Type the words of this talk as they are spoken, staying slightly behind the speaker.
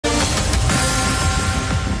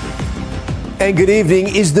And good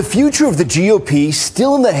evening. Is the future of the GOP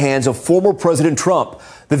still in the hands of former President Trump?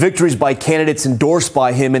 The victories by candidates endorsed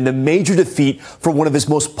by him and the major defeat for one of his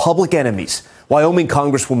most public enemies, Wyoming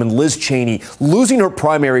Congresswoman Liz Cheney, losing her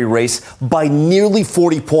primary race by nearly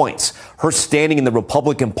 40 points. Her standing in the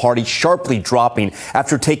Republican Party sharply dropping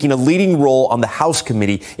after taking a leading role on the House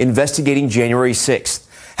committee investigating January 6th.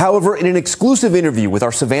 However, in an exclusive interview with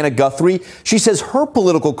our Savannah Guthrie, she says her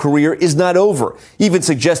political career is not over, even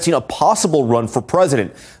suggesting a possible run for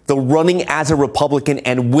president. Though running as a Republican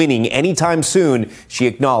and winning anytime soon, she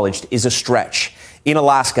acknowledged, is a stretch. In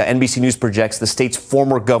Alaska, NBC News projects the state's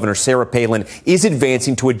former governor, Sarah Palin, is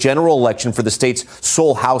advancing to a general election for the state's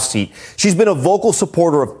sole House seat. She's been a vocal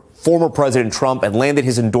supporter of former President Trump and landed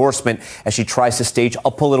his endorsement as she tries to stage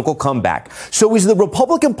a political comeback. So is the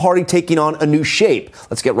Republican Party taking on a new shape?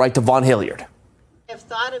 Let's get right to Vaughn Hilliard.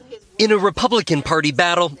 In a Republican Party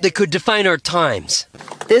battle that could define our times.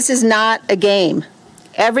 This is not a game.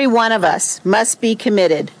 Every one of us must be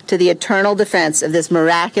committed to the eternal defense of this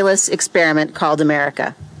miraculous experiment called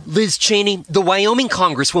America. Liz Cheney, the Wyoming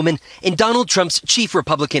Congresswoman, and Donald Trump's chief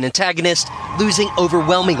Republican antagonist, losing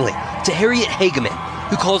overwhelmingly to Harriet Hageman,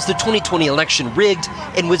 who calls the 2020 election rigged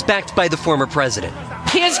and was backed by the former president.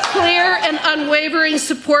 His clear and unwavering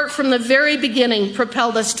support from the very beginning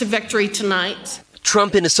propelled us to victory tonight.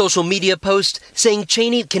 Trump in a social media post saying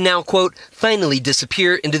Cheney can now, quote, finally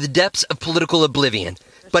disappear into the depths of political oblivion.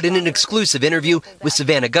 But in an exclusive interview with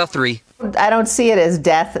Savannah Guthrie, I don't see it as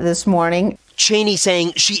death this morning. Cheney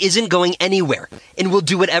saying she isn't going anywhere and will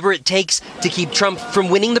do whatever it takes to keep Trump from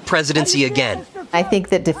winning the presidency again. I think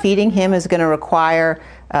that defeating him is going to require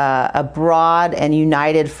a broad and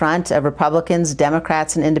united front of Republicans,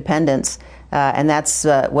 Democrats, and independents. And that's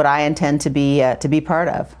what I intend to be part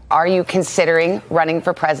of. Are you considering running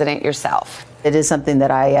for president yourself? It is something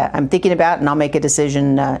that I'm thinking about, and I'll make a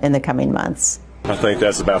decision in the coming months. I think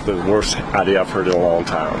that's about the worst idea I've heard in a long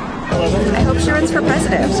time. I hope she runs for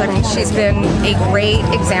president. I mean, she's been a great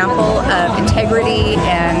example of integrity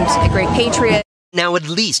and a great patriot. Now, at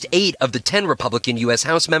least 8 of the 10 Republican U.S.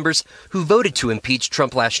 House members who voted to impeach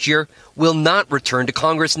Trump last year will not return to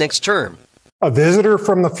Congress next term. A visitor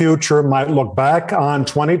from the future might look back on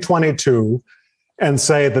 2022 and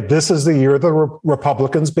say that this is the year the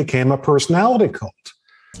Republicans became a personality cult.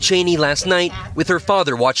 Cheney last night, with her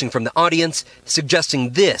father watching from the audience,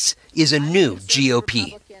 suggesting this is a new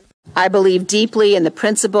GOP. I believe deeply in the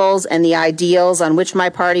principles and the ideals on which my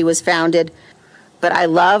party was founded, but I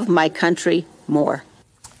love my country more.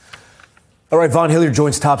 All right, Vaughn Hilliard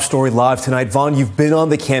joins Top Story live tonight. Vaughn, you've been on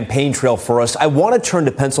the campaign trail for us. I want to turn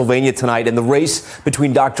to Pennsylvania tonight and the race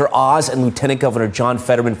between Dr. Oz and Lieutenant Governor John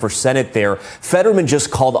Fetterman for Senate there. Fetterman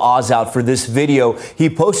just called Oz out for this video. He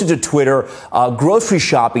posted to Twitter grocery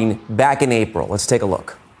shopping back in April. Let's take a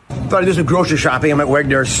look. Thought I'd do some grocery shopping. I'm at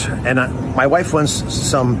Wegner's, and my wife wants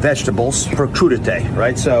some vegetables for crudité,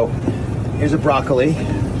 right? So here's a broccoli.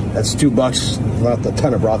 That's $2. Not a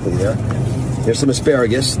ton of broccoli there. There's some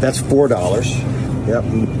asparagus. That's $4. Yep.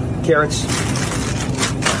 And carrots.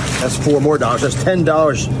 That's $4 more. That's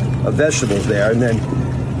 $10 of vegetables there. And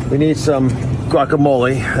then we need some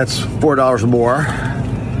guacamole. That's $4 more.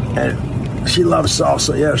 And she loves salsa.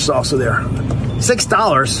 Yeah, there's salsa there.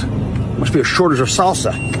 $6. Must be a shortage of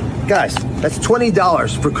salsa. Guys, that's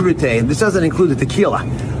 $20 for crudité. And this doesn't include the tequila.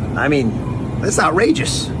 I mean, that's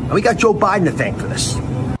outrageous. And we got Joe Biden to thank for this.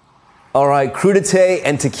 All right, crudité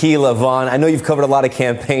and tequila, Vaughn. I know you've covered a lot of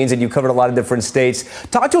campaigns and you've covered a lot of different states.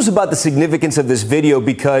 Talk to us about the significance of this video,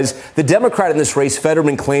 because the Democrat in this race,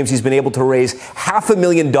 Fetterman, claims he's been able to raise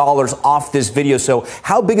 $500,000 off this video. So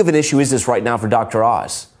how big of an issue is this right now for Dr.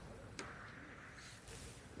 Oz?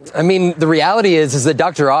 I mean, the reality is that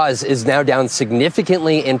Dr. Oz is now down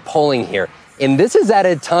significantly in polling here. And this is at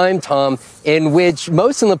a time, Tom, in which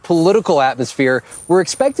most in the political atmosphere were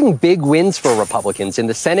expecting big wins for Republicans in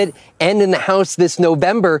the Senate and in the House this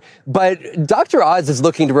November. But Dr. Oz is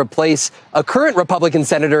looking to replace a current Republican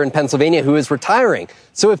senator in Pennsylvania who is retiring.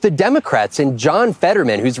 So if the Democrats and John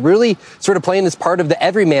Fetterman, who's really sort of playing this part of the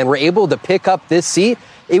everyman, were able to pick up this seat,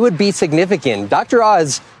 it would be significant. Dr.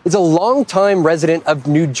 Oz is a longtime resident of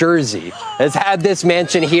New Jersey, has had this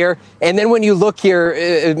mansion here. And then when you look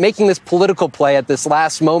here, making this political play at this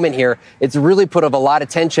last moment here, it's really put up a lot of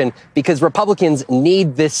tension because Republicans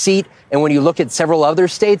need this seat. And when you look at several other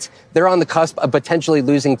states, they're on the cusp of potentially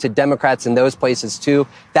losing to Democrats in those places, too.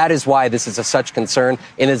 That is why this is a such concern.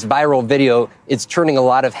 In this viral video, it's turning a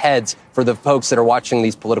lot of heads for the folks that are watching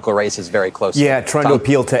these political races very closely. Yeah, trying to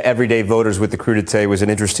appeal to everyday voters with the crudité was an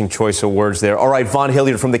interesting Interesting choice of words there. All right, Vaughn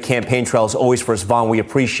Hilliard from the campaign trail, as always for us. Vaughn, we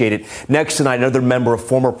appreciate it. Next tonight, another member of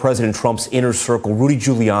former President Trump's inner circle, Rudy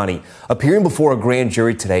Giuliani, appearing before a grand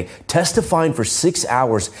jury today, testifying for 6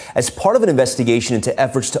 hours as part of an investigation into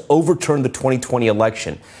efforts to overturn the 2020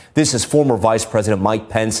 election. This as former Vice President Mike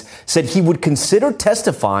Pence said he would consider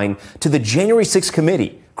testifying to the January 6th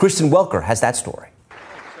committee. Kristen Welker has that story.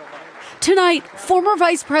 Tonight, former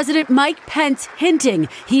Vice President Mike Pence hinting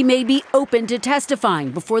he may be open to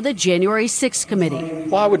testifying before the January 6th committee.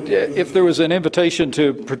 Well, if there was an invitation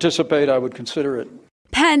to participate, I would consider it.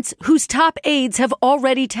 Pence, whose top aides have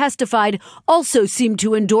already testified, also seemed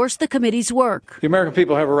to endorse the committee's work. The American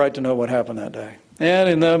people have a right to know what happened that day. And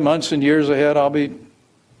in the months and years ahead, I'll be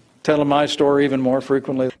telling my story even more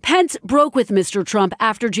frequently. Pence broke with Mr. Trump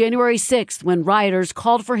after January 6th when rioters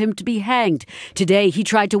called for him to be hanged. Today, he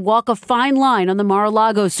tried to walk a fine line on the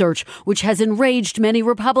Mar-a-Lago search, which has enraged many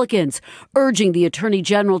Republicans, urging the Attorney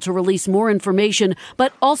General to release more information,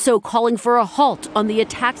 but also calling for a halt on the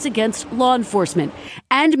attacks against law enforcement.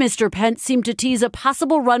 And Mr. Pence seemed to tease a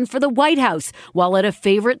possible run for the White House while at a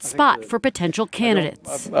favorite spot for potential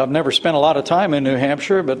candidates. I've never spent a lot of time in New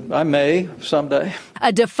Hampshire, but I may someday.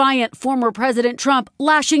 A defiant former President Trump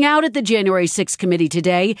lashing out at the January 6th committee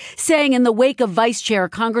today, saying in the wake of Vice Chair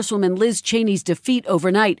Congresswoman Liz Cheney's defeat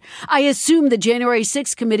overnight, "I assume the January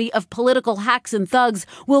 6th committee of political hacks and thugs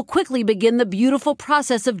will quickly begin the beautiful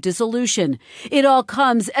process of dissolution." It all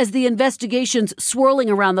comes as the investigations swirling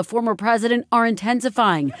around the former president are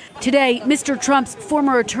intensifying. Today, Mr. Trump's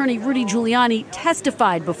former attorney Rudy Giuliani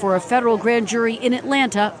testified before a federal grand jury in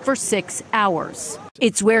Atlanta for 6 hours.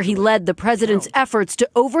 It's where he led the president's efforts to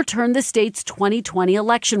overturn the state's 2020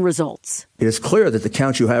 election results. It is clear that the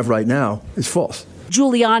count you have right now is false.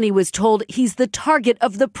 Giuliani was told he's the target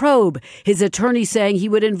of the probe, his attorney saying he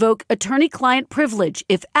would invoke attorney-client privilege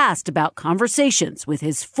if asked about conversations with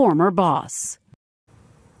his former boss.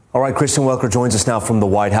 All right, Kristen Welker joins us now from the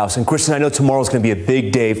White House. And Kristen, I know tomorrow's going to be a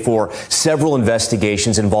big day for several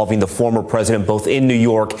investigations involving the former president, both in New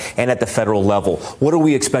York and at the federal level. What are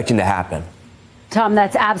we expecting to happen? Tom,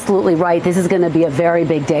 that's absolutely right. This is going to be a very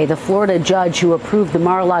big day. The Florida judge who approved the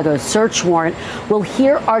Mar-a-Lago search warrant will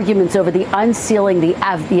hear arguments over the unsealing the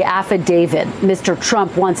affidavit. Mr.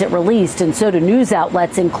 Trump wants it released, and so do news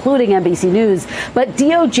outlets, including NBC News. But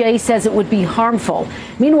DOJ says it would be harmful.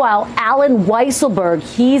 Meanwhile, Alan Weisselberg,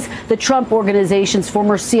 he's the Trump Organization's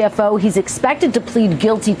former CFO. He's expected to plead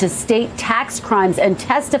guilty to state tax crimes and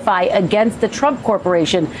testify against the Trump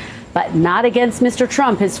Corporation, but not against Mr.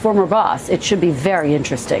 Trump, his former boss. It should be very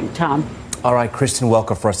interesting. Tom. All right, Kristen,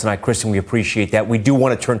 welcome for us tonight. Kristen, we appreciate that. We do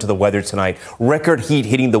want to turn to the weather tonight. Record heat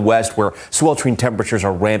hitting the west, where sweltering temperatures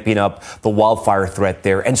are ramping up the wildfire threat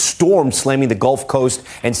there, and storms slamming the Gulf Coast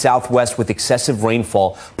and Southwest with excessive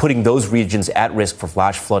rainfall, putting those regions at risk for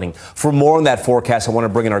flash flooding. For more on that forecast, I want to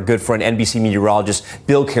bring in our good friend, NBC meteorologist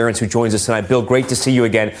Bill Cairns, who joins us tonight. Bill, great to see you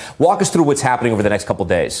again. Walk us through what's happening over the next couple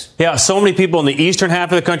days. Yeah, so many people in the eastern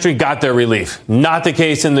half of the country got their relief. Not the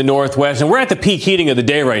case in the Northwest. And we're at the peak heating of the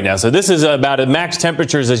day right now. So this is about as max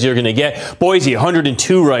temperatures as you're going to get. Boise,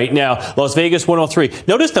 102 right now. Las Vegas, 103.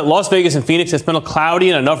 Notice that Las Vegas and Phoenix has been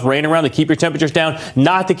cloudy and enough rain around to keep your temperatures down.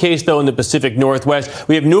 Not the case, though, in the Pacific Northwest.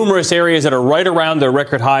 We have numerous areas that are right around their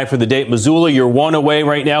record high for the day. Missoula, you're one away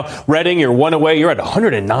right now. Redding, you're one away. You're at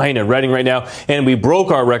 109 in Redding right now. And we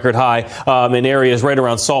broke our record high in areas right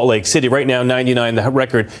around Salt Lake City. Right now, 99, the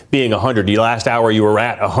record being 100. The last hour, you were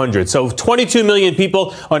at 100. So 22 million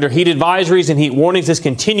people under heat advisories and heat warnings. This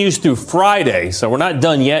continues through Friday. So we're not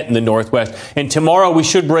done yet in the Northwest. And tomorrow we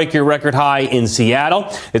should break your record high in Seattle.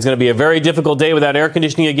 It's going to be a very difficult day without air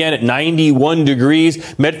conditioning again at 91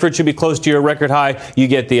 degrees. Medford should be close to your record high. You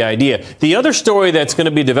get the idea. The other story that's going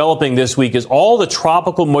to be developing this week is all the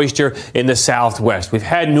tropical moisture in the Southwest. We've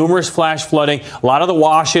had numerous flash flooding. A lot of the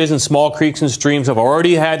washes and small creeks and streams have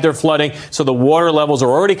already had their flooding. So the water levels are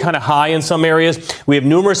already kind of high in some areas. We have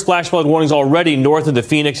numerous flash flood warnings already north of the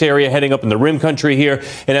Phoenix area, heading up in the rim country here.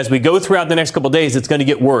 And as we go throughout the next couple of days, it's going to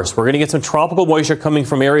get worse. We're going to get some tropical moisture coming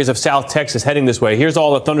from areas of South Texas heading this way. Here's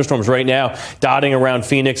all the thunderstorms right now dotting around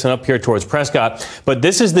Phoenix and up here towards Prescott. But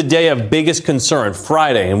this is the day of biggest concern,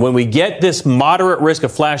 Friday. And when we get this moderate risk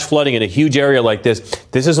of flash flooding in a huge area like this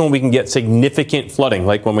is when we can get significant flooding,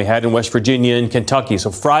 like when we had in West Virginia and Kentucky. So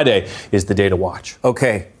Friday is the day to watch.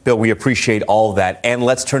 Okay, Bill, we appreciate all of that. And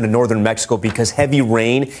let's turn to northern Mexico, because heavy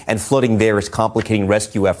rain and flooding there is complicating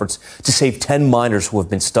rescue efforts to save 10 miners who have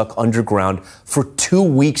been stuck underground for 2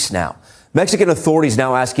 weeks now. Mexican authorities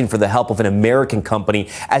now asking for the help of an American company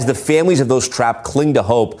as the families of those trapped cling to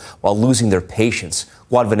hope while losing their patience.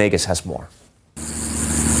 Juan Venegas has more.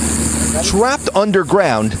 Trapped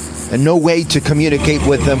underground, and no way to communicate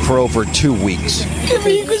with them for over 2 weeks.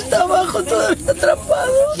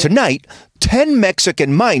 Tonight, 10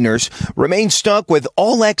 Mexican miners remain stuck with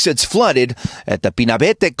all exits flooded at the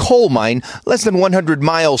Pinabete coal mine, less than 100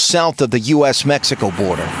 miles south of the U.S.-Mexico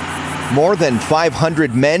border. More than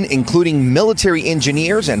 500 men, including military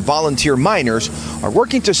engineers and volunteer miners, are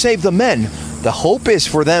working to save the men. The hope is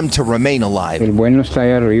for them to remain alive. El bueno está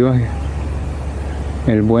ahí arriba.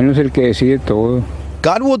 El bueno es el que decide todo.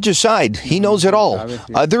 God will decide. He knows it all.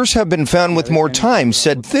 Others have been found with more time,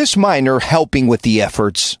 said this miner helping with the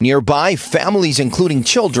efforts. Nearby, families, including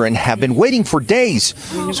children, have been waiting for days.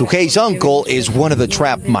 Sujei's uncle is one of the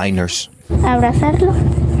trapped miners. Abrazarlo.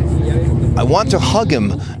 I want to hug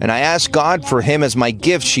him, and I ask God for him as my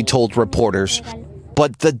gift, she told reporters.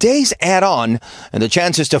 But the days add on, and the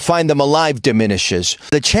chances to find them alive diminishes.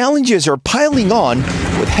 The challenges are piling on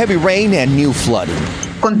with heavy rain and new flooding.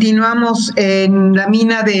 Continuamos en la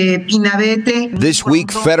mina de Pinabete. This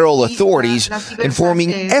week, federal authorities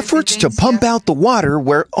informing efforts to pump out the water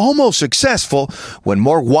were almost successful when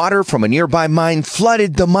more water from a nearby mine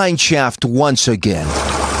flooded the mine shaft once again.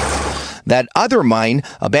 That other mine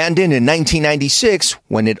abandoned in 1996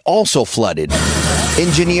 when it also flooded.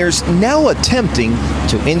 Engineers now attempting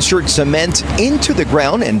to insert cement into the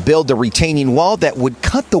ground and build a retaining wall that would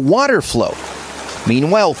cut the water flow.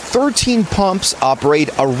 Meanwhile, 13 pumps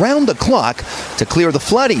operate around the clock to clear the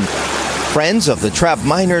flooding. Friends of the trapped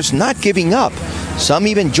miners not giving up, some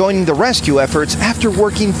even joining the rescue efforts after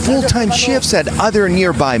working full-time shifts at other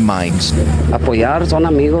nearby mines.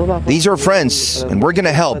 These are friends, and we're going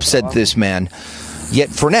to help, said this man. Yet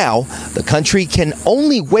for now, the country can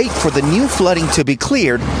only wait for the new flooding to be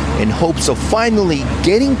cleared in hopes of finally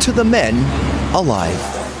getting to the men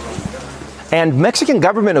alive. And Mexican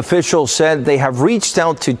government officials said they have reached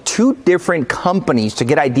out to 2 different companies to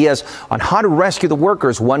get ideas on how to rescue the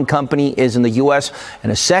workers. One company is in the U.S.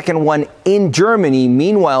 and a second one in Germany.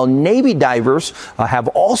 Meanwhile, Navy divers have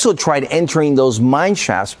also tried entering those mine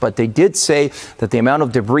shafts, but they did say that the amount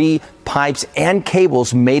of debris, pipes, and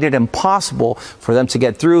cables made it impossible for them to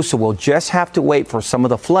get through. So we'll just have to wait for some of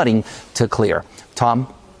the flooding to clear.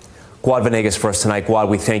 Tom? Guad Venegas for us tonight. Guad,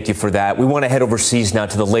 we thank you for that. We want to head overseas now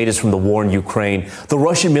to the latest from the war in Ukraine. The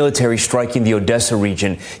Russian military striking the Odessa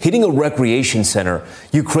region, hitting a recreation center.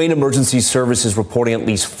 Ukraine Emergency Services reporting at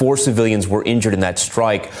least 4 civilians were injured in that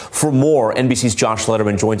strike. For more, NBC's Josh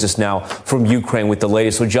Letterman joins us now from Ukraine with the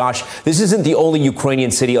latest. So, Josh, this isn't the only Ukrainian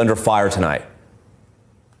city under fire tonight.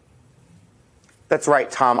 That's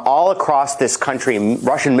right, Tom. All across this country,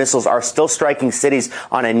 Russian missiles are still striking cities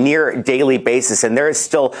on a near daily basis. And there is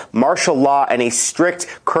still martial law and a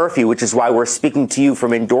strict curfew, which is why we're speaking to you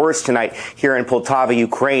from indoors tonight here in Poltava,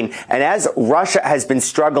 Ukraine. And as Russia has been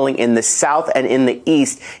struggling in the south and in the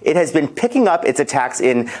east, it has been picking up its attacks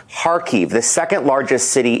in Kharkiv, the second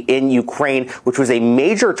largest city in Ukraine, which was a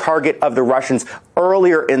major target of the Russians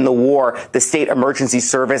earlier in the war. The state emergency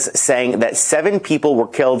service saying that 7 people were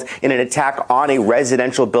killed in an attack on a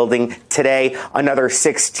residential building today. Another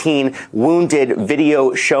 16 wounded.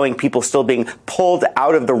 Video showing people still being pulled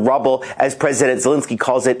out of the rubble as President Zelensky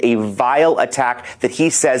calls it a vile attack that he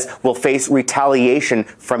says will face retaliation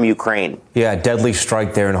from Ukraine. Yeah, deadly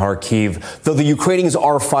strike there in Kharkiv. Though the Ukrainians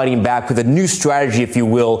are fighting back with a new strategy, if you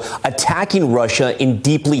will, attacking Russia in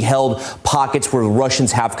deeply held pockets where the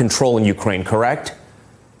Russians have control in Ukraine, correct?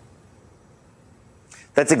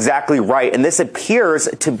 That's exactly right. And this appears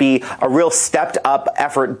to be a real stepped up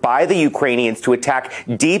effort by the Ukrainians to attack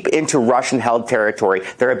deep into Russian held territory.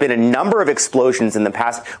 There have been a number of explosions in the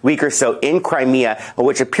past week or so in Crimea,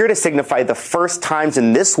 which appear to signify the first times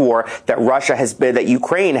in this war that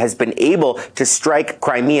Ukraine has been able to strike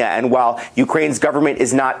Crimea. And while Ukraine's government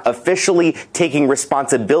is not officially taking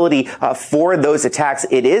responsibility for those attacks,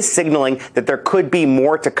 it is signaling that there could be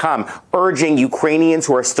more to come, urging Ukrainians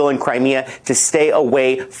who are still in Crimea to stay away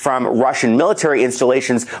from Russian military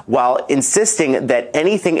installations, while insisting that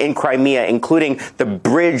anything in Crimea, including the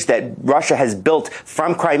bridge that Russia has built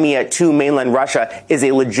from Crimea to mainland Russia, is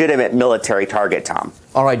a legitimate military target, Tom.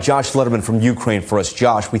 All right, Josh Letterman from Ukraine for us.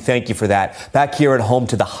 Josh, we thank you for that. Back here at home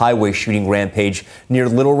to the highway shooting rampage near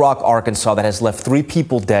Little Rock, Arkansas, that has left 3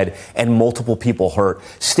 people dead and multiple people hurt.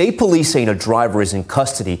 State police saying a driver is in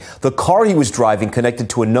custody. The car he was driving connected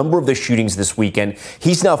to a number of the shootings this weekend.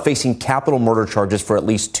 He's now facing capital murder charges for at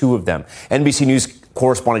least 2 of them. NBC News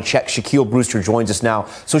correspondent Shaquille Brewster joins us now.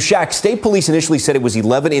 So, Shaq, state police initially said it was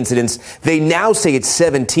 11 incidents. They now say it's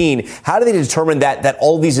 17. How do they determine that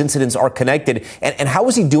all these incidents are connected? And how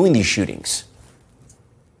is he doing these shootings?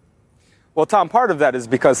 Well, Tom, part of that is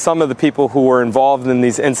because some of the people who were involved in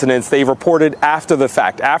these incidents, they reported after the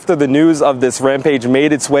fact, after the news of this rampage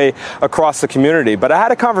made its way across the community. But I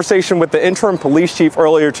had a conversation with the interim police chief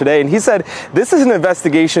earlier today, and he said this is an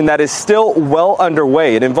investigation that is still well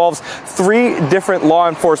underway. It involves 3 different law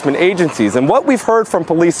enforcement agencies. And what we've heard from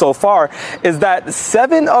police so far is that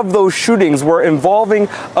 7 of those shootings were involving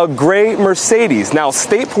a gray Mercedes. Now,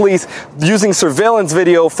 state police, using surveillance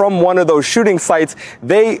video from one of those shooting sites,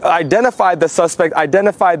 they identified the suspect,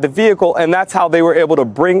 identified the vehicle, and that's how they were able to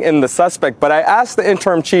bring in the suspect. But I asked the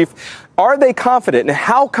interim chief, are they confident, and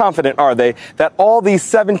how confident are they that all these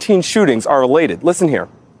 17 shootings are related? Listen here.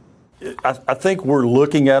 I think we're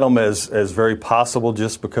looking at them as very possible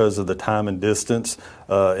just because of the time and distance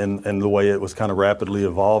and the way it was kind of rapidly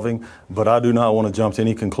evolving. But I do not want to jump to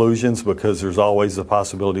any conclusions because there's always the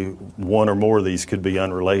possibility one or more of these could be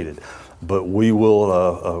unrelated. But we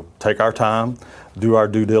will take our time, do our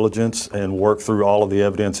due diligence, and work through all of the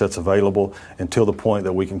evidence that's available until the point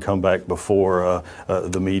that we can come back before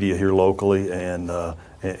the media here locally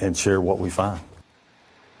and share what we find.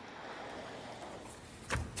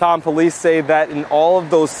 Tom, police say that in all of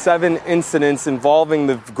those 7 incidents involving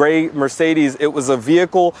the gray Mercedes, it was a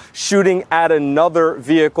vehicle shooting at another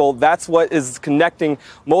vehicle. That's what is connecting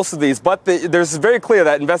most of these. But there's very clear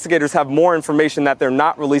that investigators have more information that they're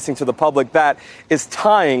not releasing to the public that is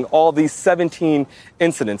tying all these 17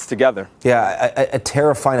 incidents together. Yeah, a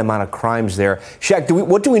terrifying amount of crimes there. Shaq,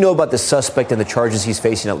 what do we know about the suspect and the charges he's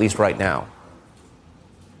facing, at least right now?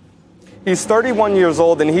 He's 31 years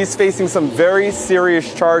old, and he's facing some very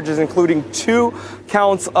serious charges, including 2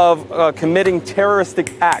 counts of committing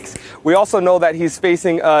terroristic acts. We also know that he's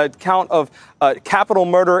facing a count of capital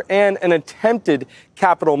murder and an attempted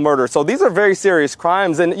capital murder. So these are very serious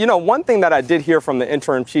crimes. And, you know, one thing that I did hear from the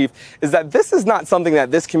interim chief is that this is not something that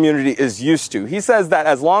this community is used to. He says that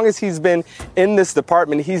as long as he's been in this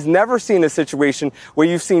department, he's never seen a situation where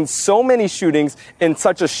you've seen so many shootings in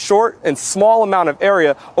such a short and small amount of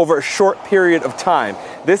area over a short period of time.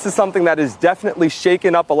 This is something that has definitely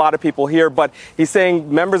shaken up a lot of people here, but he's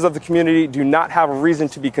saying members of the community do not have a reason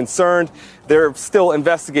to be concerned. They're still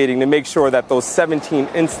investigating to make sure that those 17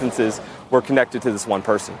 instances were connected to this one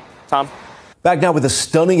person. Tom? Back now with a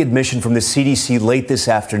stunning admission from the CDC late this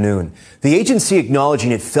afternoon. The agency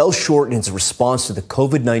acknowledging it fell short in its response to the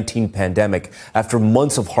COVID-19 pandemic after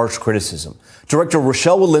months of harsh criticism. Director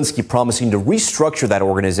Rochelle Walensky promising to restructure that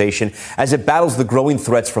organization as it battles the growing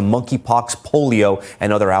threats from monkeypox, polio,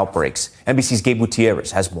 and other outbreaks. NBC's Gabe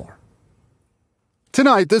Gutierrez has more.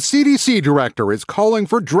 Tonight, the CDC director is calling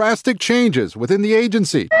for drastic changes within the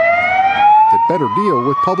agency to better deal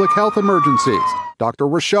with public health emergencies. Dr.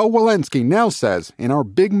 Rochelle Walensky now says, in our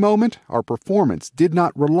big moment, our performance did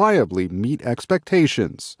not reliably meet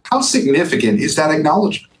expectations. How significant is that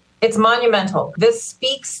acknowledgement? It's monumental. This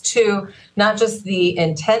speaks to not just the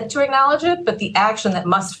intent to acknowledge it, but the action that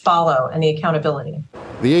must follow and the accountability.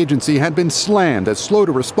 The agency had been slammed as slow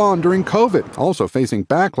to respond during COVID, also facing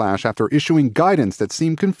backlash after issuing guidance that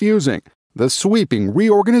seemed confusing. The sweeping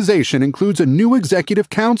reorganization includes a new executive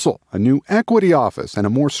council, a new equity office, and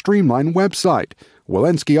a more streamlined website.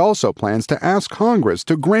 Walensky also plans to ask Congress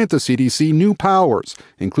to grant the CDC new powers,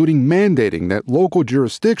 including mandating that local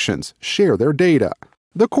jurisdictions share their data.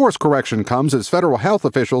 The course correction comes as federal health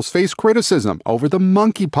officials face criticism over the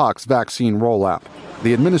monkeypox vaccine rollout.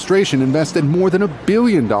 The administration invested more than $1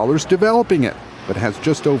 billion developing it, but has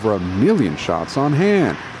just over 1 million shots on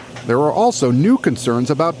hand. There are also new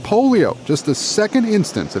concerns about polio, just the second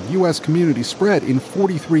instance of U.S. community spread in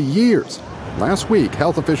 43 years. Last week,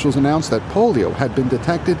 health officials announced that polio had been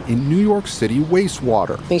detected in New York City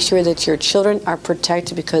wastewater. Make sure that your children are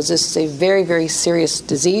protected because this is a very, very serious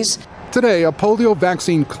disease. Today, a polio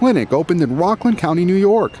vaccine clinic opened in Rockland County, New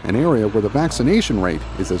York, an area where the vaccination rate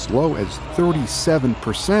is as low as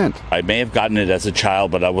 37%. I may have gotten it as a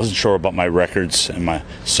child, but I wasn't sure about my records,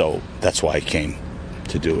 so that's why I came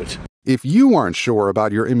to do it. If you aren't sure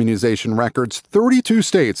about your immunization records, 32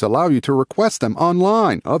 states allow you to request them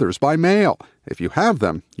online, others by mail. If you have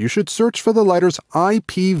them, you should search for the letters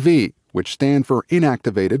IPV, which stand for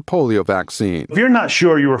inactivated polio vaccine. If you're not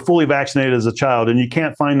sure you were fully vaccinated as a child and you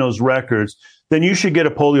can't find those records, then you should get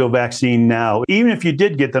a polio vaccine now. Even if you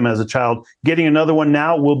did get them as a child, getting another one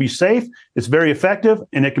now will be safe, it's very effective,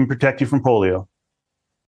 and it can protect you from polio.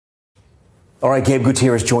 All right, Gabe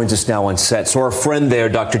Gutierrez joins us now on set. So our friend there,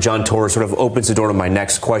 Dr. John Torres, sort of opens the door to my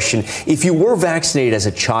next question. If you were vaccinated as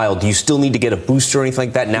a child, do you still need to get a booster or anything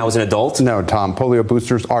like that now as an adult? No, Tom. Polio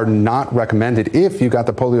boosters are not recommended if you got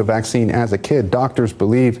the polio vaccine as a kid. Doctors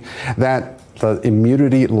believe that The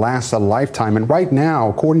immunity lasts a lifetime. And right now,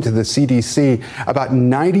 according to the CDC, about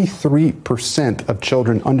 93% of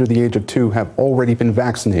children under the age of 2 have already been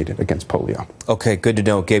vaccinated against polio. Okay, good to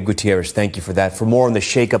know. Gabe Gutierrez, thank you for that. For more on the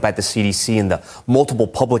shakeup at the CDC and the multiple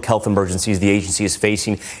public health emergencies the agency is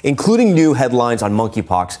facing, including new headlines on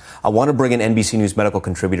monkeypox, I want to bring in NBC News medical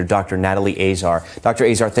contributor Dr. Natalie Azar. Dr.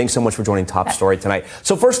 Azar, thanks so much for joining Top Story tonight.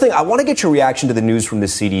 So first thing, I want to get your reaction to the news from the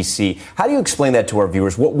CDC. How do you explain that to our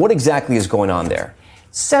viewers? What exactly is going on there?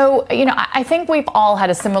 So, I think we've all had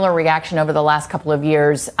a similar reaction over the last couple of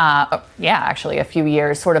years. Actually a few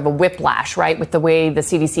years, sort of a whiplash, right, with the way the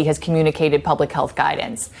CDC has communicated public health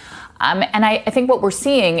guidance. And I think what we're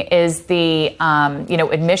seeing is the,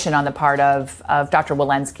 admission on the part of Dr.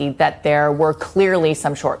 Walensky that there were clearly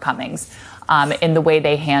some shortcomings in the way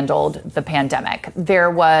they handled the pandemic.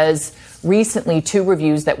 There was recently 2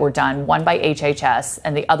 reviews that were done, one by HHS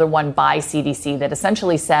and the other one by CDC, that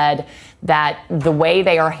essentially said that the way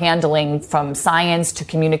they are handling from science to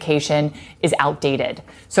communication is outdated.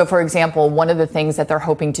 So, for example, one of the things that they're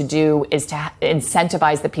hoping to do is to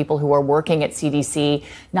incentivize the people who are working at CDC,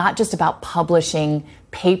 not just about publishing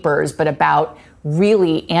papers, but about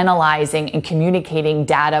really analyzing and communicating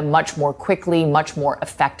data much more quickly, much more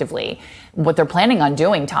effectively. What they're planning on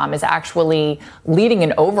doing, Tom, is actually leading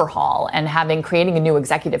an overhaul and creating a new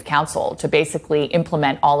executive council to basically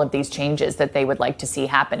implement all of these changes that they would like to see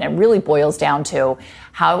happen. It really boils down to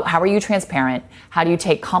how are you transparent? How do you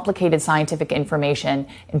take complicated scientific information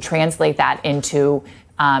and translate that into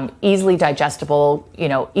easily digestible,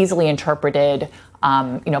 easily interpreted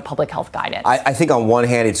public health guidance. I think on one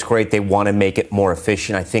hand, it's great. They want to make it more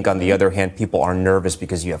efficient. I think on the other hand, people are nervous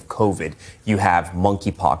because you have COVID, you have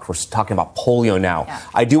monkeypox. We're talking about polio now. Yeah.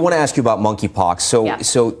 I do want to ask you about monkeypox.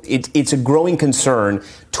 So it's a growing concern.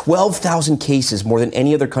 12,000 cases, more than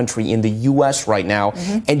any other country in the U.S. right now.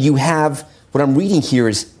 Mm-hmm. And you have, what I'm reading here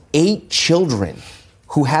is 8 children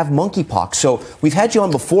who have monkeypox. So we've had you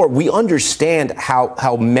on before. We understand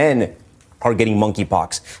how men are getting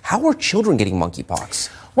monkeypox. How are children getting monkeypox?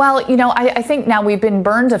 Well, I think now we've been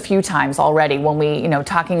burned a few times already when we,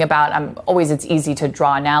 talking about, always it's easy to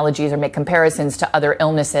draw analogies or make comparisons to other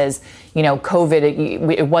illnesses. COVID,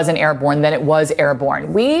 it wasn't airborne, then it was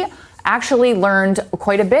airborne. We actually learned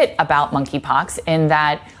quite a bit about monkeypox in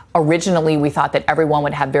that originally we thought that everyone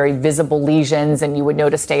would have very visible lesions and you would know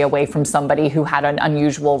to stay away from somebody who had an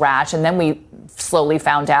unusual rash. And then we slowly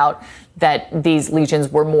found out that these lesions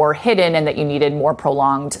were more hidden and that you needed more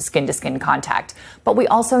prolonged skin-to-skin contact. But we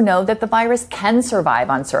also know that the virus can survive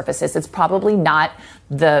on surfaces. It's probably not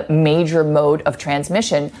the major mode of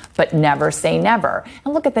transmission, but never say never.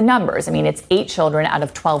 And look at the numbers. I mean, it's 8 children out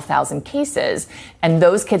of 12,000 cases. And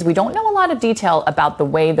those kids, we don't know a lot of detail about the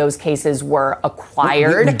way those cases were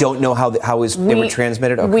acquired. We don't know how they were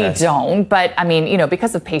transmitted? Okay. We don't. But, I mean,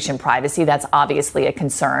 because of patient privacy, that's obviously a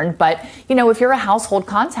concern. But, if you're a household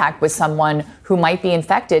contact with someone who might be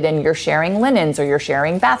infected and you're sharing linens or you're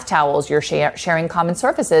sharing bath towels, you're sharing common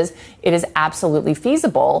surfaces, it is absolutely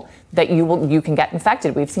feasible that you can get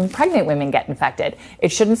infected. We've seen pregnant women get infected. It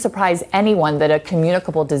shouldn't surprise anyone that a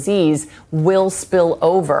communicable disease will spill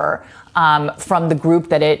over from the group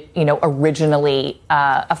that it, originally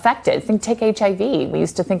affected. Take HIV. We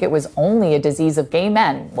used to think it was only a disease of gay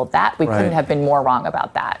men. Well, we couldn't have been more wrong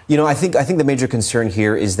about that. I think the major concern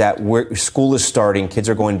here is that school is starting, kids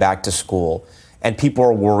are going back to school, and people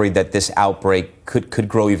are worried that this outbreak could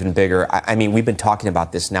grow even bigger. I mean, we've been talking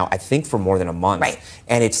about this now, I think, for more than a month. Right.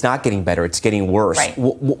 And it's not getting better. It's getting worse. Right.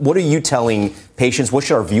 What are you telling patients? What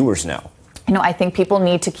should our viewers know? I think people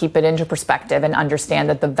need to keep it into perspective and understand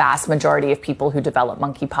that the vast majority of people who develop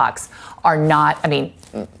monkeypox are not, and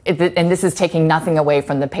this is taking nothing away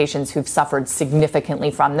from the patients who've suffered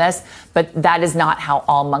significantly from this, but that is not how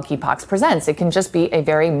all monkeypox presents. It can just be a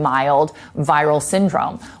very mild viral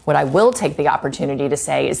syndrome. What I will take the opportunity to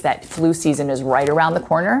say is that flu season is right around the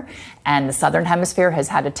corner, and the Southern Hemisphere has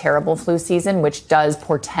had a terrible flu season, which does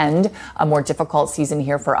portend a more difficult season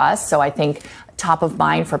here for us. So I think top of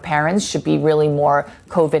mind for parents should be really more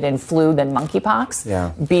COVID and flu than monkeypox.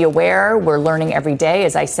 Yeah. Be aware. We're learning every day.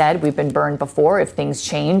 As I said, we've been burned before. If things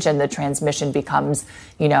change and the transmission becomes,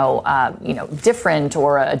 different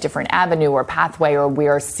or a different avenue or pathway, or we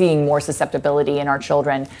are seeing more susceptibility in our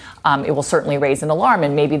children, it will certainly raise an alarm,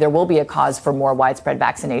 and maybe there will be a cause for more widespread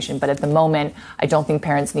vaccination. But at the moment, I don't think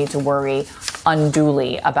parents need to worry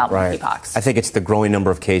unduly about monkeypox. I think it's the growing number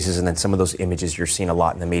of cases, and then some of those images you're seeing a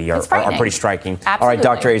lot in the media are pretty striking. Absolutely. All right,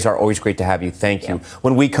 Dr. Azar, always great to have you. Thank you.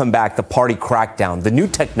 When we come back, the party crackdown, the new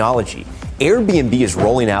technology Airbnb is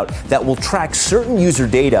rolling out that will track certain user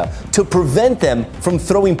data to prevent them from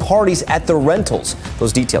throwing parties at their rentals.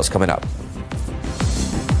 Those details coming up.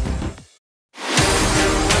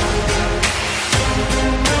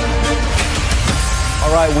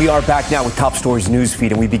 All right, we are back now with Top Stories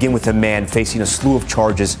newsfeed, and we begin with a man facing a slew of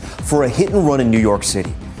charges for a hit and run in New York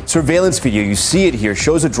City. Surveillance video, you see it here,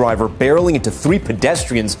 shows a driver barreling into 3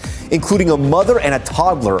 pedestrians, including a mother and a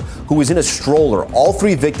toddler who was in a stroller. All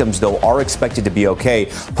 3 victims, though, are expected to be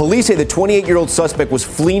okay. Police say the 28-year-old suspect was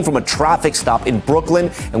fleeing from a traffic stop in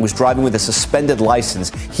Brooklyn and was driving with a suspended license.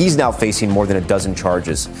 He's now facing more than a dozen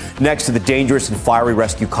charges. Next to the dangerous and fiery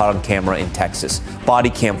rescue caught on camera in Texas. Body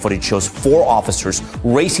cam footage shows 4 officers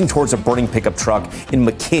racing towards a burning pickup truck in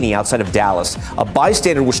McKinney outside of Dallas. A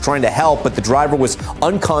bystander was trying to help, but the driver was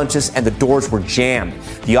unconscious and the doors were jammed.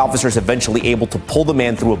 The officers eventually able to pull the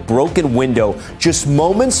man through a broken window just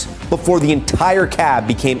moments before the entire cab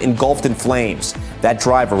became engulfed in flames. That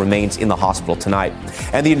driver remains in the hospital tonight.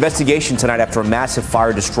 And the investigation tonight after a massive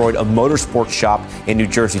fire destroyed a motorsports shop in New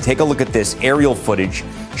Jersey. Take a look at this. Aerial footage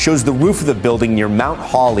shows the roof of the building near Mount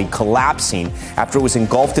Holly collapsing after it was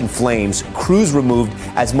engulfed in flames. Crews removed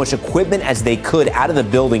as much equipment as they could out of the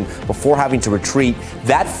building before having to retreat.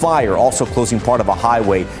 That fire also closing part of a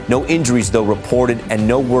highway. No injuries, though, reported, and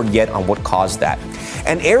no word yet on what caused that.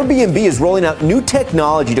 And Airbnb is rolling out new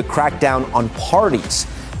technology to crack down on parties.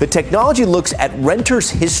 The technology looks at renters'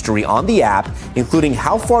 history on the app, including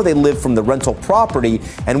how far they live from the rental property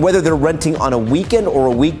and whether they're renting on a weekend or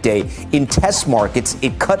a weekday. In test markets,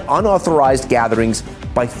 it cut unauthorized gatherings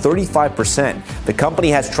by 35%. The company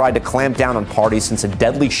has tried to clamp down on parties since a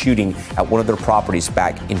deadly shooting at one of their properties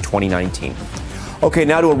back in 2019. Okay,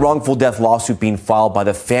 now to a wrongful death lawsuit being filed by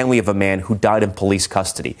the family of a man who died in police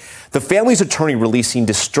custody. The family's attorney releasing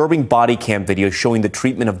disturbing body cam video showing the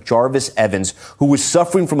treatment of Jarvis Evans, who was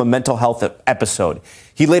suffering from a mental health episode.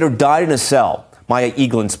 He later died in a cell. Maya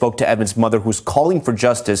Eaglin spoke to Evans' mother, who's calling for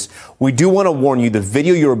justice. We do want to warn you, the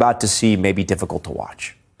video you're about to see may be difficult to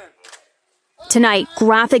watch. Tonight,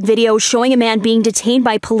 graphic video showing a man being detained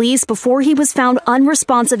by police before he was found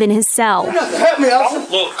unresponsive in his cell. Help me, officer.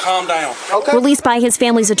 Look, calm down. Okay. Released by his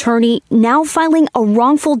family's attorney, now filing a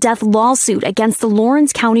wrongful death lawsuit against the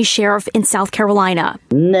Lawrence County Sheriff in South Carolina.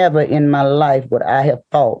 Never in my life would I have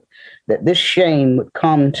thought that this shame would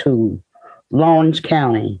come to Lawrence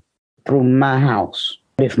County through my house.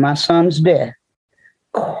 If my son's death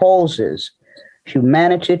causes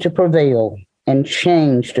humanity to prevail and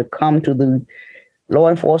change to come to the law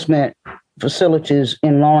enforcement facilities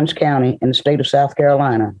in Lawrence County in the state of South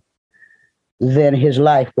Carolina, then his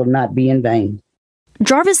life will not be in vain.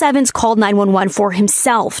 Jarvis Evans called 911 for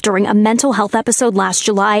himself during a mental health episode last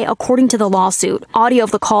July, according to the lawsuit. Audio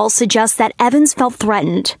of the call suggests that Evans felt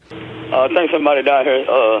threatened. I think somebody down here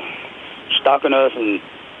stalking us, and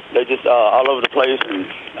they're just all over the place, and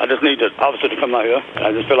I just need the officer to come out here.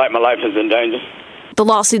 I just feel like my life is in danger. The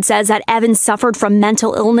lawsuit says that Evans suffered from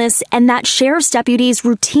mental illness and that sheriff's deputies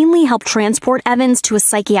routinely helped transport Evans to a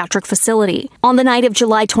psychiatric facility. On the night of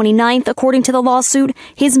July 29th, according to the lawsuit,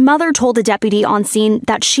 his mother told a deputy on scene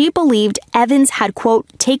that she believed Evans had, quote,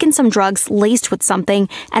 taken some drugs laced with something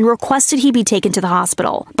and requested he be taken to the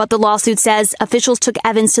hospital. But the lawsuit says officials took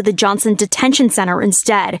Evans to the Johnson Detention Center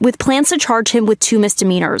instead, with plans to charge him with 2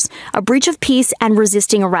 misdemeanors, a breach of peace and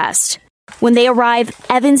resisting arrest. When they arrive,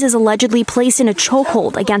 Evans is allegedly placed in a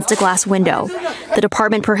chokehold against a glass window. The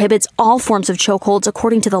department prohibits all forms of chokeholds,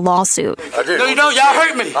 according to the lawsuit. No, you don't. Y'all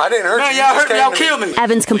hurt me. I didn't hurt you. Y'all hurt me. Y'all killed me.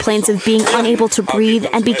 Evans complains of being unable to breathe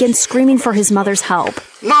and begins screaming for his mother's help.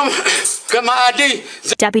 Mama, got my ID.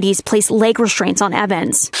 Deputies place leg restraints on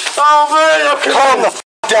Evans. Oh, man, calm the f***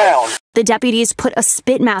 down. The deputies put a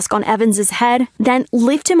spit mask on Evans's head, then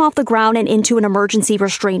lift him off the ground and into an emergency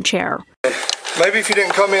restraint chair. Maybe if you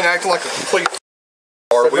didn't come in acting like a complete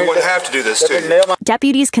we wouldn't have to do this to you.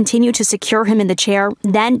 Deputies continue to secure him in the chair,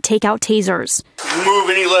 then take out tasers. Move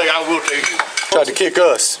any leg, I will take you. Tried to kick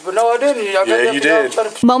us. But no, I didn't. Yeah, you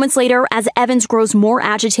did. Moments later, as Evans grows more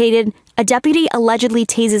agitated, a deputy allegedly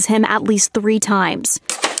tases him at least 3 times.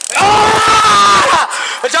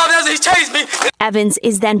 He tased me. Evans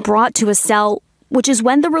is then brought to a cell, which is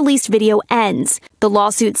when the released video ends. The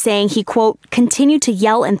lawsuit saying he, quote, continued to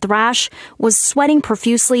yell and thrash, was sweating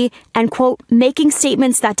profusely, and, quote, making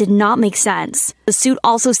statements that did not make sense. The suit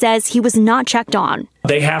also says he was not checked on.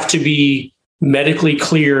 They have to be medically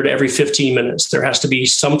cleared every 15 minutes. There has to be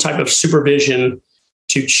some type of supervision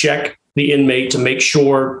to check the inmate to make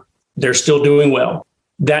sure they're still doing well.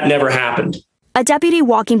 That never happened. A deputy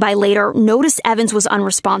walking by later noticed Evans was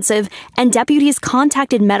unresponsive, and deputies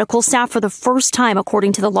contacted medical staff for the first time,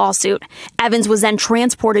 according to the lawsuit. Evans was then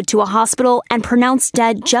transported to a hospital and pronounced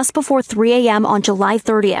dead just before 3 a.m. on July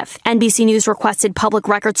 30th. NBC News requested public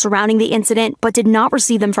records surrounding the incident, but did not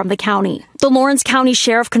receive them from the county. The Lawrence County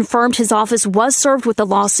Sheriff confirmed his office was served with the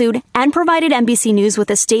lawsuit and provided NBC News with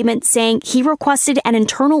a statement saying he requested an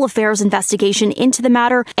internal affairs investigation into the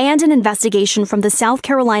matter and an investigation from the South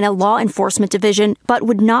Carolina Law Enforcement Division, but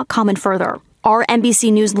would not comment further. Our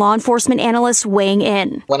NBC News law enforcement analyst weighing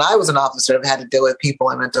in. When I was an officer, I've had to deal with people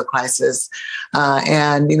in mental crisis,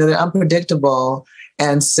 and they're unpredictable,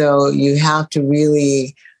 and so you have to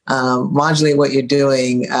really modulate what you're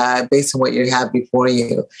doing based on what you have before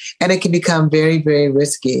you, and it can become very, very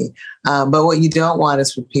risky. But what you don't want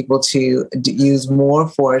is for people to use more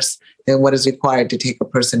force than what is required to take a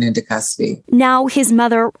person into custody. Now his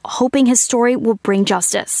mother hoping his story will bring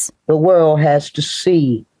justice. The world has to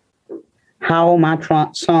see how my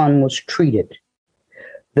son was treated.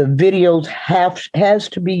 The videos has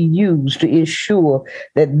to be used to ensure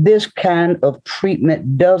that this kind of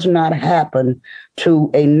treatment does not happen to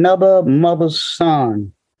another mother's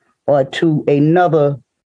son or to another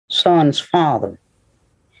son's father.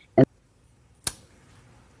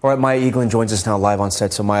 All right, Maya Eaglin joins us now live on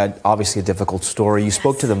set. So, Maya, obviously a difficult story. You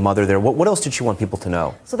spoke to the mother there. What else did she want people to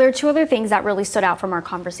know? So there are two other things that really stood out from our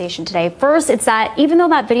conversation today. First, it's that even though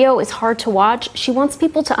that video is hard to watch, she wants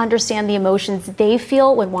people to understand the emotions they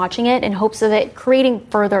feel when watching it in hopes of it creating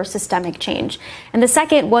further systemic change. And the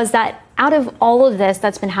second was that out of all of this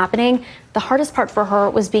that's been happening, the hardest part for her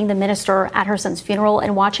was being the minister at her son's funeral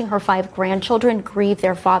and watching her 5 grandchildren grieve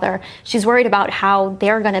their father. She's worried about how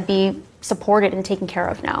they're going to be supported and taken care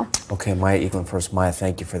of now. Okay, Maya Eaglin first. Maya,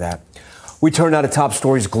 thank you for that. We turn now to Top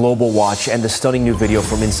Stories Global Watch and the stunning new video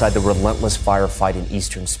from inside the relentless firefight in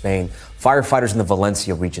eastern Spain. Firefighters in the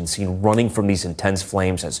Valencia region seen running from these intense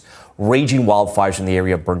flames as raging wildfires in the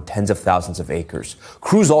area burned tens of thousands of acres.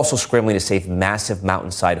 Crews also scrambling to save massive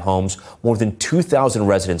mountainside homes. More than 2,000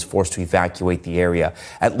 residents forced to evacuate the area.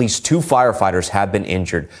 At least 2 firefighters have been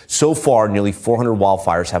injured. So far, nearly 400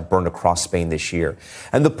 wildfires have burned across Spain this year.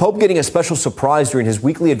 And the Pope getting a special surprise during his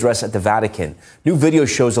weekly address at the Vatican. New video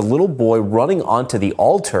shows a little boy running onto the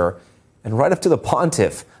altar and right up to the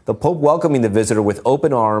pontiff. The Pope welcoming the visitor with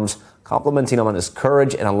open arms, complimenting him on his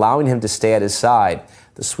courage and allowing him to stay at his side.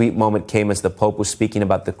 The sweet moment came as the Pope was speaking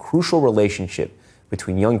about the crucial relationship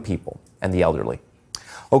between young people and the elderly.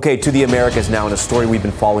 Okay, to the Americas now, in a story we've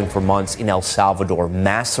been following for months. In El Salvador,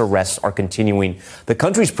 mass arrests are continuing. The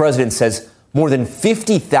country's president says more than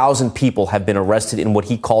 50,000 people have been arrested in what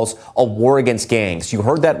he calls a war against gangs. You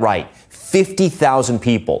heard that right. 50,000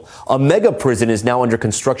 people. A mega prison is now under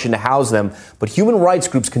construction to house them, but human rights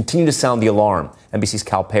groups continue to sound the alarm. NBC's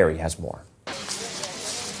Cal Perry has more.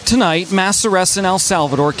 Tonight, mass arrests in El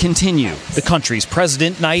Salvador continue. The country's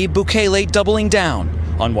president, Nayib Bukele, doubling down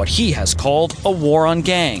on what he has called a war on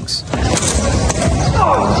gangs.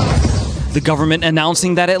 The government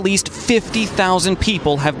announcing that at least 50,000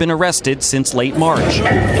 people have been arrested since late March.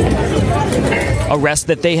 Arrests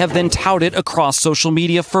that they have then touted across social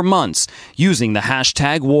media for months, using the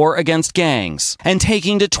hashtag war against gangs, and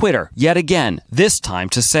taking to Twitter yet again, this time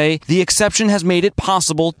to say the exception has made it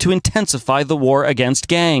possible to intensify the war against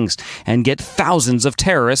gangs and get thousands of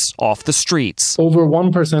terrorists off the streets. Over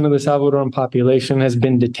 1% of the Salvadoran population has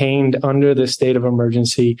been detained under the state of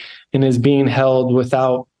emergency and is being held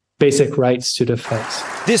without basic rights to defense.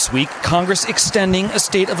 This week, Congress extending a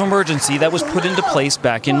state of emergency that was put into place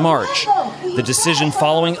back in March. The decision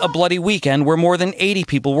following a bloody weekend where more than 80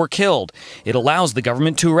 people were killed. It allows the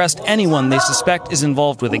government to arrest anyone they suspect is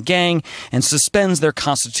involved with a gang and suspends their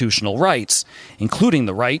constitutional rights, including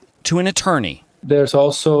the right to an attorney. There's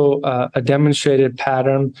also a demonstrated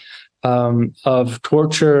pattern of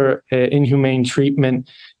torture, inhumane treatment,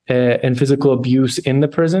 and physical abuse in the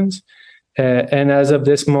prisons. And as of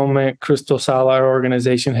this moment, Crystal Sal, our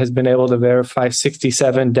organization, has been able to verify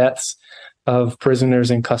 67 deaths of prisoners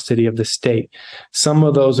in custody of the state. Some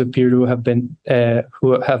of those appear to have been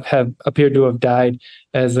who have appeared to have died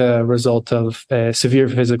as a result of severe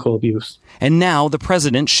physical abuse. And now the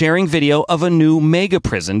president sharing video of a new mega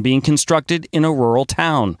prison being constructed in a rural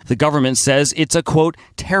town. The government says it's a, quote,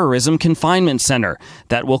 terrorism confinement center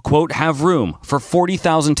that will, quote, have room for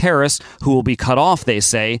 40,000 terrorists who will be cut off, they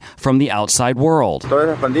say, from the outside world.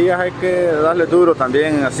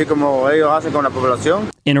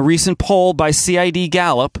 In a recent poll by CID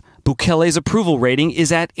Gallup, Bukele's approval rating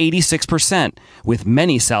is at 86%, with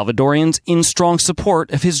many Salvadorians in strong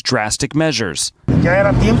support of his drastic measures.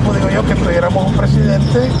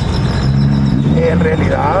 en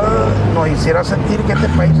realidad nos hiciera sentir que este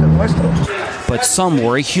país es nuestro. But some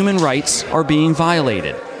worry human rights are being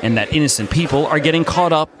violated and that innocent people are getting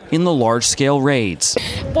caught up in the large-scale raids.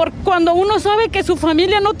 Por cuando uno sabe que su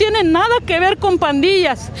familia no tiene nada que ver con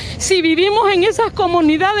pandillas. Si vivimos en esas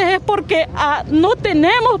comunidades es porque no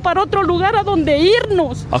tenemos para otro lugar a donde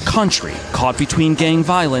irnos. A country caught between gang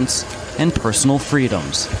violence and personal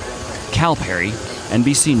freedoms. Cal Perry,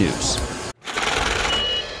 NBC News.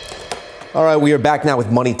 All right, we are back now with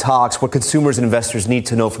Money Talks, what consumers and investors need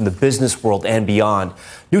to know from the business world and beyond.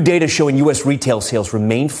 New data showing U.S. retail sales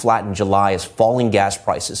remained flat in July as falling gas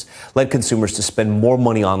prices led consumers to spend more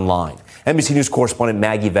money online. NBC News correspondent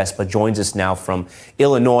Maggie Vespa joins us now from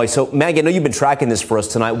Illinois. So, Maggie, I know you've been tracking this for us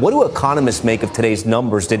tonight. What do economists make of today's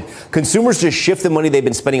numbers? Did consumers just shift the money they've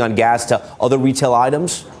been spending on gas to other retail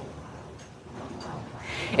items?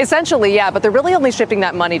 Essentially, yeah, but they're really only shifting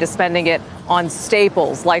that money to spending it on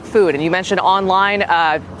staples like food. And you mentioned online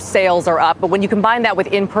sales are up, but when you combine that with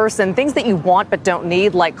in-person, things that you want but don't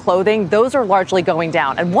need, like clothing, those are largely going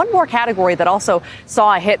down. And one more category that also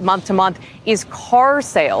saw a hit month to month is car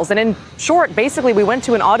sales. And in short, basically, we went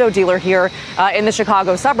to an auto dealer here in the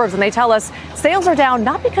Chicago suburbs, and they tell us sales are down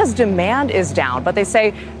not because demand is down, but they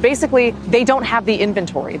say basically they don't have the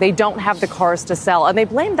inventory. They don't have the cars to sell. And they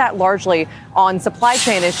blame that largely on supply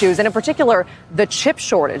chain issues, and in particular, the chip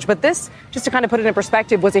shortage. But this, just to kind of put it in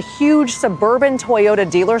perspective, was a huge suburban Toyota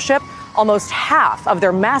dealership. Almost half of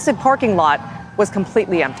their massive parking lot was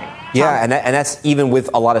completely empty. Yeah, and that's even with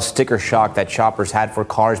a lot of sticker shock that shoppers had for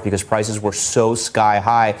cars because prices were so sky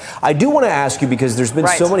high. I do want to ask you, because there's been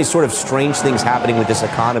so many sort of strange things happening with this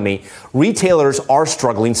economy. Retailers are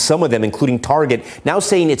struggling, some of them, including Target, now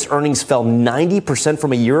saying its earnings fell 90%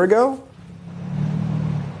 from a year ago.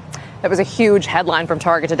 That was a huge headline from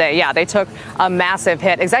Target today. Yeah, they took a massive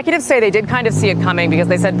hit. Executives say they did kind of see it coming because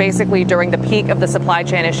they said basically during the peak of the supply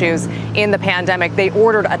chain issues in the pandemic, they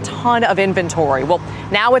ordered a ton of inventory. Well,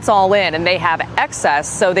 now it's all in and they have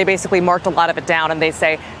excess. So they basically marked a lot of it down, and they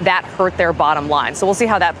say that hurt their bottom line. So we'll see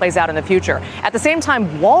how that plays out in the future. At the same time,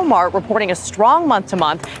 Walmart reporting a strong month to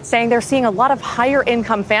month, saying they're seeing a lot of higher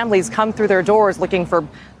income families come through their doors looking for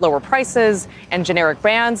lower prices and generic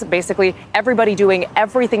brands. Basically, everybody doing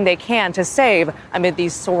everything they can to save amid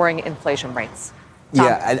these soaring inflation rates. Tom?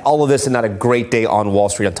 Yeah, and all of this and not a great day on Wall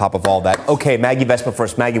Street on top of all that. Okay, Maggie Vespa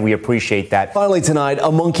first. Maggie, we appreciate that. Finally tonight,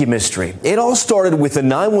 a monkey mystery. It all started with a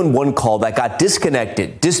 911 call that got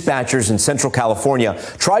disconnected. Dispatchers in Central California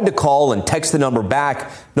tried to call and text the number back.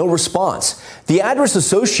 No response. The address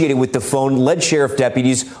associated with the phone led sheriff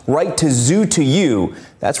deputies right to Zoo to You.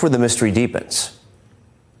 That's where the mystery deepens.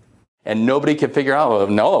 And nobody could figure out, well,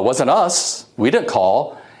 no, it wasn't us. We didn't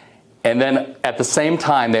call. And then at the same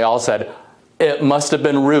time, they all said, it must have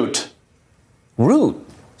been Root. Root?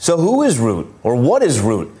 So who is Root? Or what is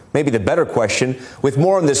Root? Maybe the better question. With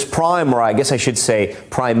more on this prime, or I guess I should say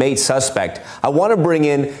primate suspect, I want to bring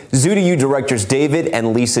in Zoo to You directors David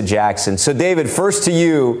and Lisa Jackson. So David, first to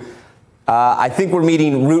you. I think we're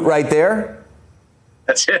meeting Root right there.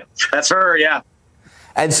 That's it. That's her, yeah.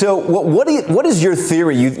 And so what is your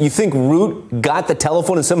theory? You think Root got the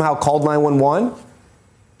telephone and somehow called 911?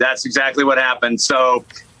 That's exactly what happened. So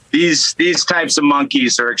these types of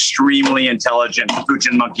monkeys are extremely intelligent.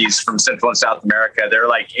 Capuchin monkeys from Central and South America. They're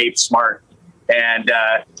like ape smart. And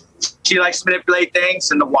she likes to manipulate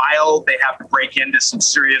things. In the wild, they have to break into some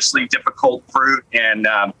seriously difficult fruit and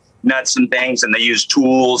nuts and things, and they use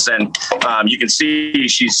tools. And you can see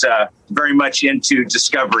she's very much into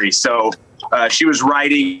discovery. So she was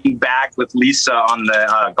riding back with Lisa on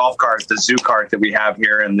the golf cart, the zoo cart that we have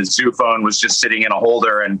here, and the zoo phone was just sitting in a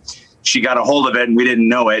holder, and she got a hold of it and we didn't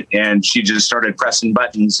know it. And she just started pressing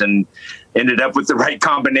buttons and ended up with the right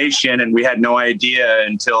combination. And we had no idea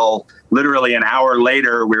until literally an hour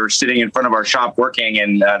later, we were sitting in front of our shop working,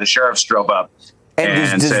 and the sheriffs drove up.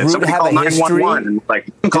 And does said, Root have a history? And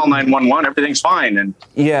like, call 911, everything's fine. And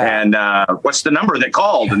and what's the number that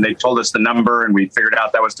called? And they told us the number, and we figured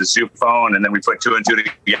out that was the zoo phone. And then we put two and two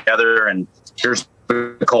together, and here's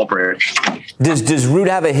the culprit. Does Root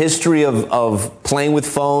have a history of playing with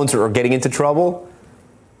phones or getting into trouble?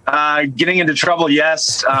 Getting into trouble,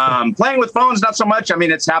 yes. Playing with phones, not so much. I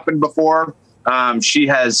mean, it's happened before. She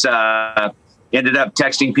has ended up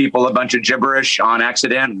texting people a bunch of gibberish on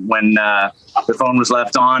accident when the phone was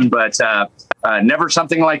left on, but never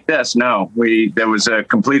something like this. No, there was a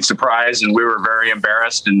complete surprise, and we were very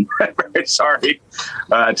embarrassed and very sorry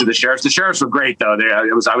to the sheriffs. The sheriffs were great, though.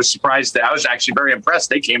 I was surprised. I was actually very impressed.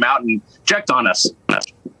 They came out and checked on us.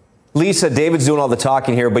 Lisa, David's doing all the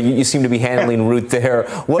talking here, but you seem to be handling Ruth there.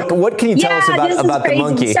 What can you tell us about the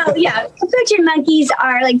monkey? So yeah, capuchin monkeys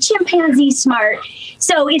are like chimpanzee smart.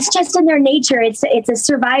 So it's just in their nature. It's a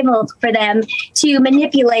survival for them to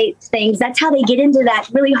manipulate things. That's how they get into that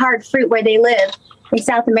really hard fruit where they live in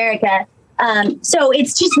South America. So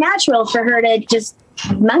it's just natural for her to just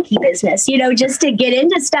monkey business, just to get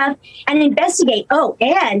into stuff and investigate. Oh,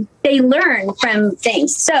 and they learn from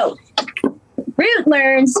things. So Ruth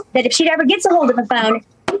learns that if she ever gets a hold of a phone,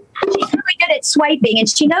 she's really good at swiping. And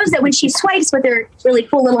she knows that when she swipes with her really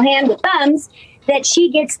cool little hand with thumbs, that she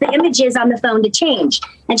gets the images on the phone to change.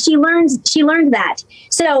 And she learned that.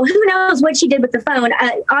 So who knows what she did with the phone?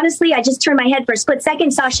 Honestly, I just turned my head for a split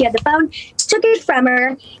second, saw she had the phone, took it from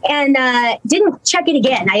her, and didn't check it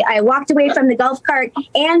again. I walked away from the golf cart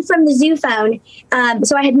and from the zoo phone.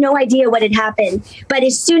 So I had no idea what had happened. But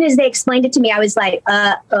as soon as they explained it to me, I was like,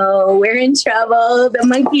 uh-oh, we're in trouble. The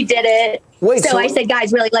monkey did it. So I said,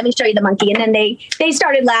 guys, really, let me show you the monkey. And then they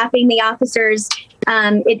started laughing, the officers.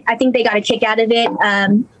 I think they got a kick out of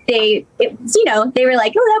it. They were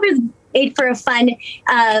like, oh, that was made for a fun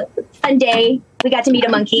day. We got to meet a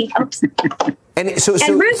monkey. Oops. And so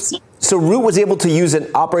Ruth was able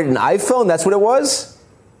to operate an iPhone. That's what it was?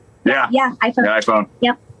 Yeah. Yeah, iPhone. Yeah, iPhone.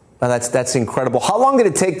 Yep. Oh, that's incredible. How long did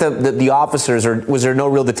it take the officers, or was there no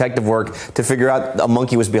real detective work to figure out a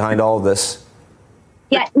monkey was behind all of this?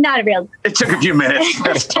 Yeah, not a real. It took a few minutes.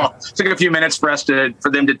 It took a few minutes for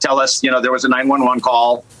them to tell us, there was a 911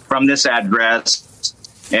 call from this address,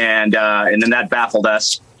 and then that baffled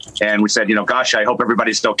us. And we said, gosh, I hope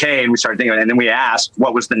everybody's okay. And we started thinking, and then we asked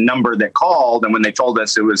what was the number that called, and when they told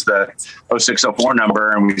us it was the 0604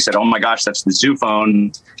 number, and we said, oh my gosh, that's the zoo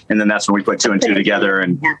phone. And then that's when we put two and two together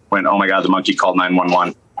and went, oh my God, the monkey called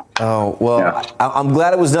 911. Oh, well, yeah. I'm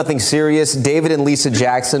glad it was nothing serious. David and Lisa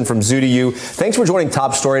Jackson from Zoo to You, thanks for joining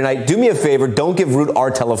Top Story tonight. Do me a favor, don't give Ruth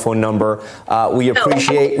our telephone number. We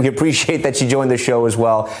appreciate that she joined the show as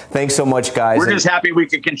well. Thanks so much, guys. We're just happy we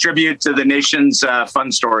could contribute to the nation's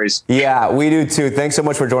fun stories. Yeah, we do too. Thanks so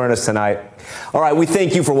much for joining us tonight. All right, we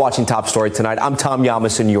thank you for watching Top Story tonight. I'm Tom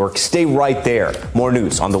Llamas in New York. Stay right there. More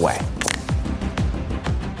news on the way.